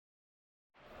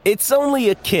It's only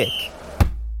a kick,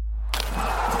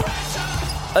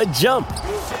 a jump,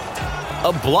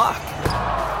 a block.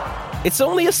 It's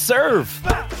only a serve.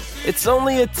 It's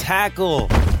only a tackle,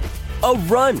 a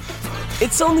run.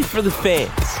 It's only for the fans.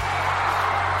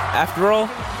 After all,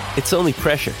 it's only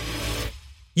pressure.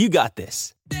 You got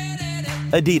this.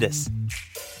 Adidas.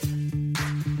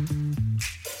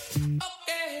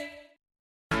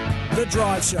 The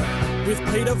Drive Show with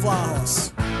Peter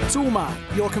Vlahos. Toolmart,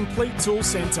 your complete tool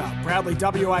centre. Proudly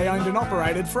WA owned and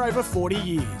operated for over 40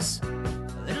 years.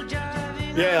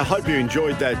 Yeah, I hope you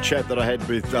enjoyed that chat that I had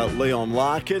with Leon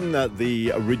Larkin,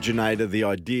 the originator, the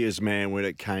ideas man when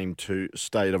it came to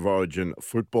State of Origin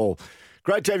football.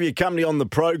 Great to have your company on the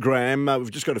program.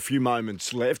 We've just got a few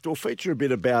moments left. We'll feature a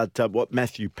bit about what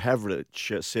Matthew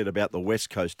Pavlich said about the West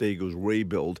Coast Eagles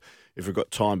rebuild, if we've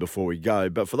got time before we go.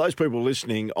 But for those people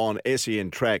listening on SEN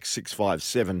Track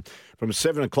 657, from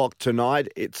 7 o'clock tonight,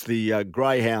 it's the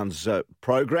Greyhounds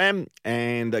program,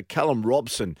 and Callum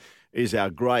Robson is our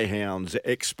Greyhounds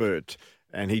expert,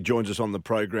 and he joins us on the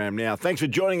program now. Thanks for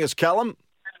joining us, Callum.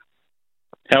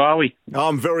 How are we?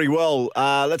 I'm very well.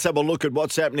 Let's have a look at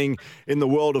what's happening in the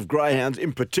world of greyhounds.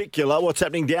 In particular, what's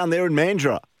happening down there in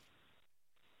Mandurah?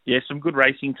 Yeah, some good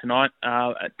racing tonight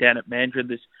down at Mandurah.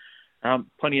 There's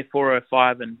plenty of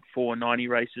 405 and 490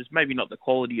 races. Maybe not the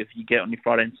quality of you get on your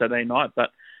Friday and Saturday night, but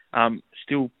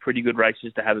still pretty good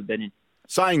races to have a bet in.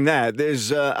 Saying that,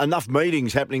 there's enough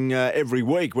meetings happening every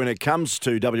week when it comes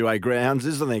to WA Greyhounds,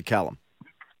 isn't there, Callum?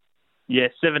 Yeah,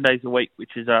 7 days a week,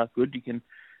 which is good. You can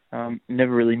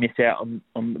never really miss out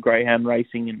on the greyhound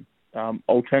racing, and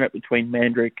alternate between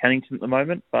Mandurah and Cannington at the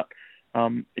moment, but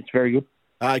it's very good.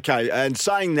 Okay, and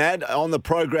saying that, on the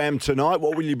program tonight,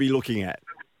 what will you be looking at?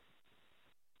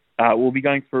 We'll be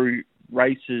going through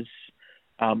races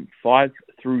 5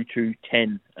 through to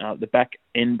 10, the back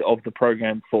end of the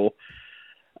program for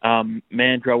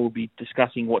Mandurah. Will be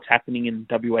discussing what's happening in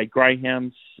WA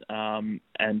Greyhounds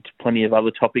and plenty of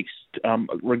other topics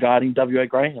regarding WA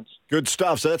Greyhounds. Good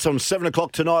stuff. So that's on 7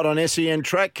 o'clock tonight on SEN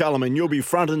Track, Callum, and you'll be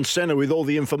front and centre with all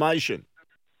the information.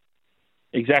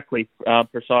 Exactly,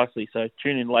 precisely. So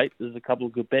tune in late. There's a couple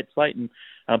of good bets late and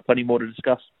plenty more to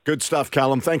discuss. Good stuff,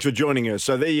 Callum. Thanks for joining us.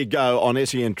 So there you go on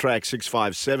SEN Track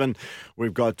 657.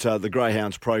 We've got the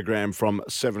Greyhounds program from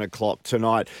 7 o'clock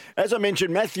tonight. As I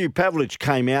mentioned, Matthew Pavlich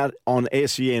came out on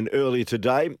SEN earlier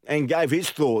today and gave his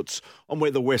thoughts on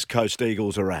where the West Coast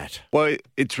Eagles are at. Well,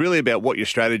 it's really about what your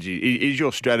strategy is.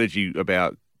 Your strategy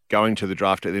about going to the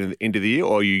draft at the end of the year,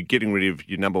 or are you getting rid of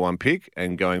your number one pick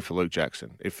and going for Luke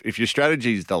Jackson? If your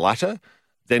strategy is the latter,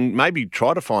 then maybe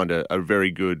try to find a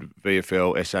very good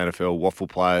VFL, SANFL, waffle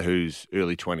player who's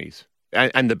early 20s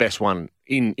and the best one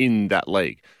in that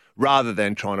league, rather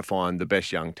than trying to find the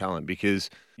best young talent, because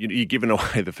you're giving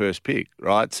away the first pick,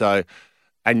 right? So,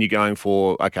 and you're going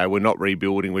for, okay, we're not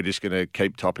rebuilding, we're just going to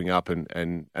keep topping up,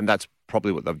 and that's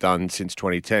probably what they've done since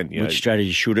 2010. Which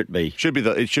strategy should it be? It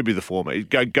should be the former.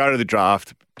 Go to the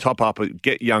draft, top up,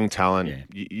 get young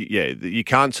talent. Yeah. You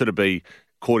can't sort of be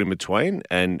caught in between.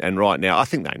 And right now, I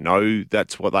think they know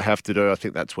that's what they have to do. I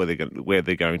think that's where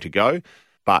they're going to go.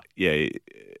 But yeah.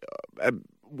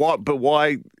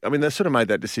 Why? I mean, they sort of made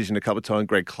that decision a couple of times.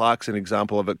 Greg Clark's an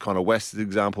example of it. Connor West is an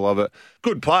example of it.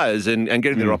 Good players and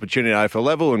getting their opportunity at AFL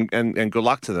level and good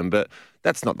luck to them. But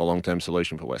that's not the long-term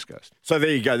solution for West Coast. So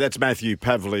there you go. That's Matthew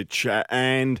Pavlich.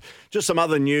 And just some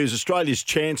other news. Australia's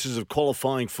chances of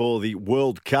qualifying for the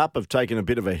World Cup have taken a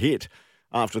bit of a hit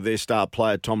after their star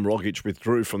player Tom Rogic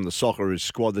withdrew from the Socceroos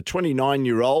squad. The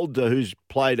 29-year-old, who's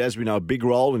played, as we know, a big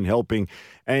role in helping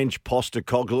Ange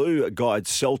Postecoglou guide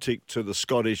Celtic to the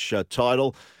Scottish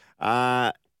title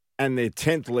and their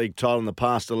 10th league title in the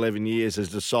past 11 years, has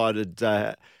decided,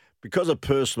 because of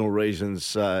personal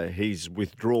reasons, he's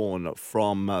withdrawn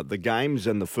from the games.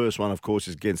 And the first one, of course,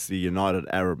 is against the United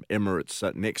Arab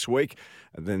Emirates next week.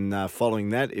 And then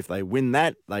following that, if they win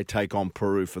that, they take on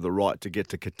Peru for the right to get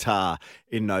to Qatar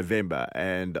in November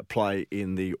and play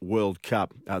in the World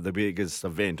Cup, the biggest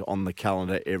event on the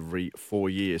calendar every 4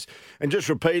 years. And just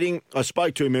repeating, I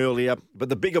spoke to him earlier, but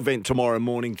the big event tomorrow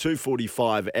morning,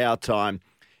 2:45 our time,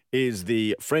 is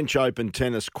the French Open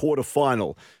tennis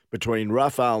quarterfinal between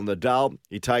Rafael Nadal.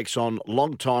 He takes on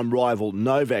longtime rival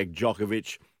Novak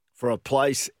Djokovic for a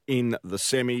place in the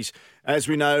semis. As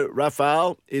we know,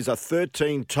 Rafael is a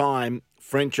 13-time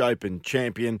French Open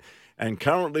champion and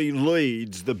currently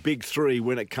leads the big three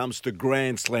when it comes to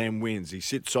Grand Slam wins. He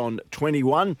sits on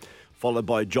 21, followed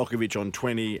by Djokovic on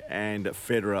 20 and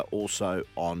Federer also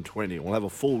on 20. We'll have a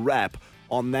full wrap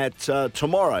on that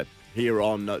tomorrow here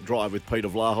on Drive with Peter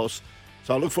Vlahos.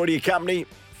 So I look forward to your company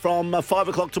from 5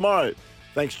 o'clock tomorrow.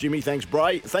 Thanks, Jimmy. Thanks,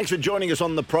 Bray. Thanks for joining us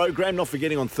on the program. Not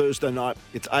forgetting on Thursday night,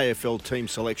 it's AFL Team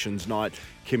Selections Night.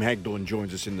 Kim Hagdorn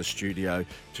joins us in the studio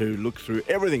to look through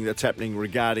everything that's happening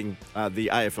regarding the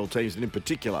AFL teams, and in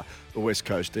particular, the West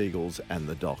Coast Eagles and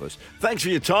the Dockers. Thanks for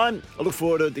your time. I look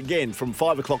forward to it again from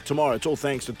 5 o'clock tomorrow. It's all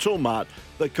thanks to Toolmart,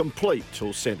 the complete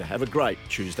tool centre. Have a great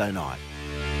Tuesday night.